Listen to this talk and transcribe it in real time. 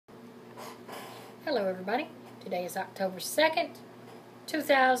Hello everybody. Today is October 2nd,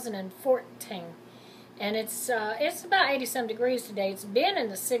 2014. And it's about 80-some degrees today. It's been in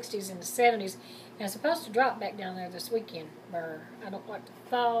the 60s and the 70s. And it's supposed to drop back down there this weekend. Brr. I don't like the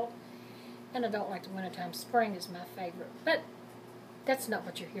fall. And I don't like the wintertime. Spring is my favorite. But that's not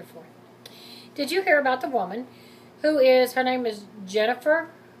what you're here for. Did you hear about the woman her name is Jennifer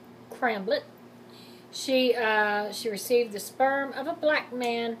Cramblett. She received the sperm of a black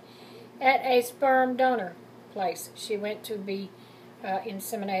man at a sperm donor place. She went to be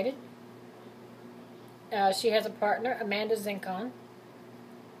inseminated. She has a partner, Amanda Zincon.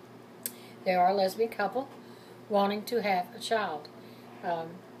 They are a lesbian couple wanting to have a child.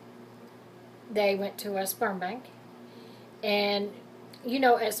 They went to a sperm bank. And, you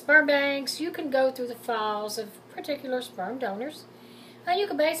know, at sperm banks, you can go through the files of particular sperm donors. And you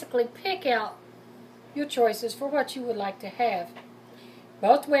can basically pick out your choices for what you would like to have.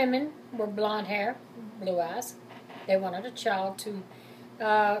 Both women were blonde hair, blue eyes. They wanted a child to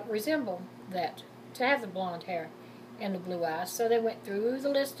resemble that, to have the blonde hair and the blue eyes. So they went through the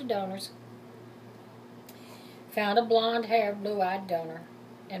list of donors, found a blonde hair, blue-eyed donor,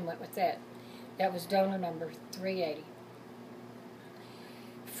 and went with that. That was donor number 380.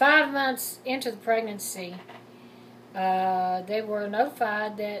 5 months into the pregnancy, they were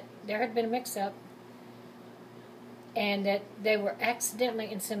notified that there had been a mix-up and that they were accidentally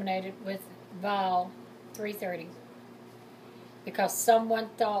inseminated with vial 330 because someone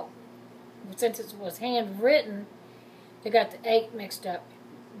thought, since it was handwritten, they got the 8 mixed up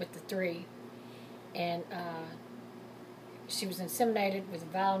with the 3, and she was inseminated with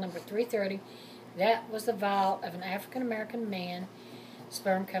vial number 330. That was the vial of an African-American man.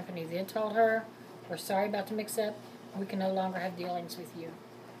 Sperm company then told her, "We're sorry about the mix-up. We can no longer have dealings with you."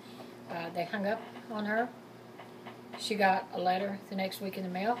 They hung up on her. She got a letter the next week in the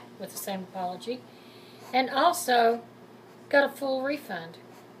mail with the same apology, and also got a full refund.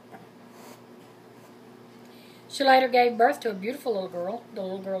 She later gave birth to a beautiful little girl. The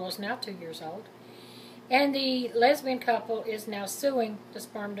little girl is now 2 years old. And the lesbian couple is now suing the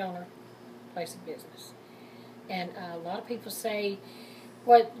sperm donor place of business. And a lot of people say,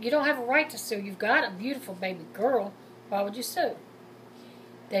 well, you don't have a right to sue. You've got a beautiful baby girl. Why would you sue?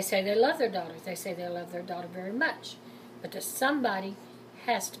 They say they love their daughter. They say they love their daughter very much. But that somebody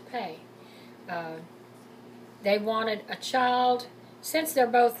has to pay. They wanted a child, since they're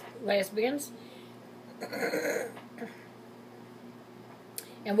both lesbians,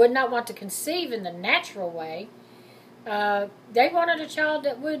 and would not want to conceive in the natural way. They wanted a child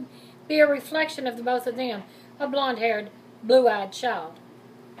that would be a reflection of the both of them, a blonde-haired, blue-eyed child.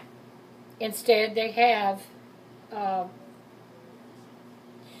 Instead, they have a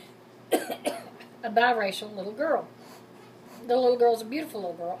biracial little girl. The little girl's a beautiful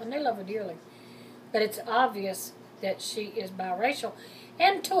little girl, and they love her dearly. But it's obvious that she is biracial.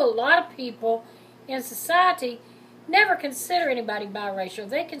 And to a lot of people in society, never consider anybody biracial.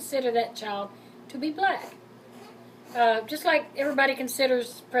 They consider that child to be black. Just like everybody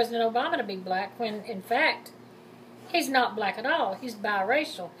considers President Obama to be black, when in fact, he's not black at all. He's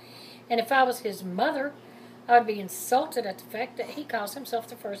biracial. And if I was his mother, I would be insulted at the fact that he calls himself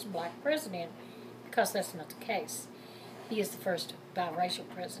the first black president, because that's not the case. He is the first biracial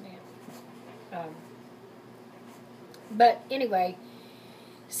president. But anyway,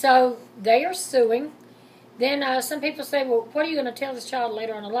 so they are suing. Then some people say, well, what are you going to tell this child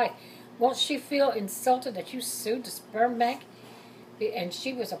later on in life? Won't she feel insulted that you sued the sperm bank and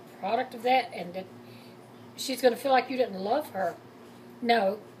she was a product of that, and that she's going to feel like you didn't love her?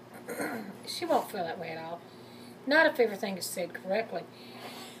 No, she won't feel that way at all. Not if everything is said correctly.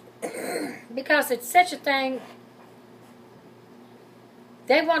 Because it's such a thing.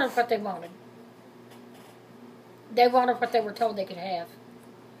 They wanted what they wanted. They wanted what they were told they could have.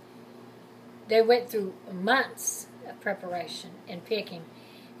 They went through months of preparation and picking.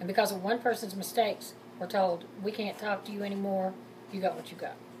 And because of one person's mistakes, we're told, we can't talk to you anymore. You got what you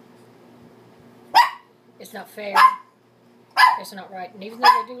got. It's not fair. It's not right. And even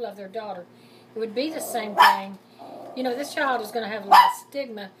though they do love their daughter, it would be the same thing. You know, this child is going to have a lot of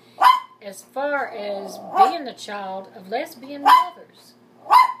stigma as far as being the child of lesbian mothers.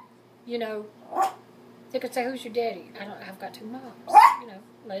 You know, they could say, who's your daddy? I've got 2 moms. You know,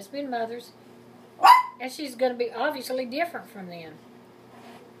 lesbian mothers. And she's going to be obviously different from them.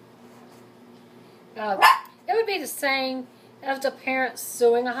 It would be the same as the parents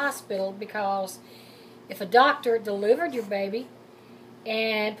suing a hospital, because if a doctor delivered your baby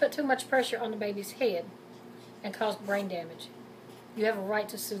and put too much pressure on the baby's head and caused brain damage, you have a right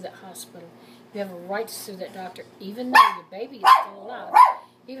to sue that hospital. You have a right to sue that doctor, even though your baby is still alive.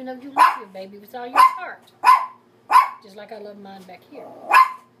 even though you love your baby with all your heart. Just like I love mine back here.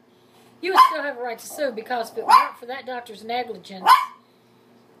 You would still have a right to sue, because if it weren't for that doctor's negligence,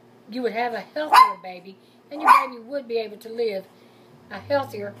 you would have a healthier baby, and your baby would be able to live a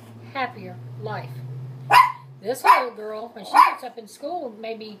healthier, happier life. This little girl, when she gets up in school,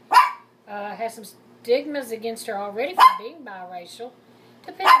 maybe has some stigmas against her already for being biracial,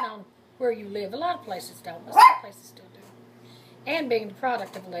 depending on where you live. A lot of places don't, but some places still do. And being the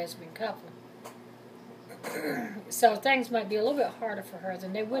product of a lesbian couple. So things might be a little bit harder for her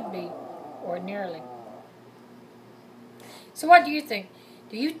than they would be ordinarily. So what do you think?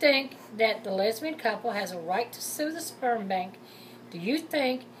 Do you think that the lesbian couple has a right to sue the sperm bank? Do you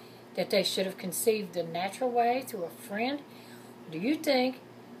think that they should have conceived the natural way through a friend? Do you think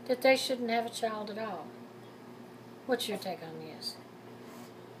that they shouldn't have a child at all? What's your take on this?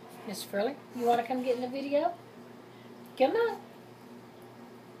 Miss Frilly, you want to come get in the video? Come on.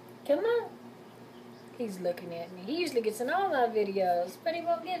 Come on. He's looking at me. He usually gets in all my videos, but he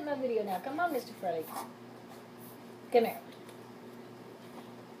won't get in my video now. Come on, Mr. Frilly. Come here.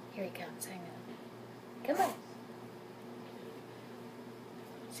 Here he comes. Hang on. Come on.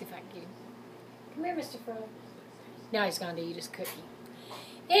 See if I can get him. Come here, Mr. Frilly. Now he's going to eat his cookie.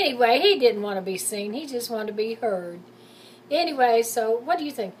 Anyway, he didn't want to be seen. He just wanted to be heard. Anyway, so what do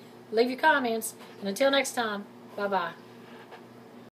you think? Leave your comments. And until next time, bye-bye.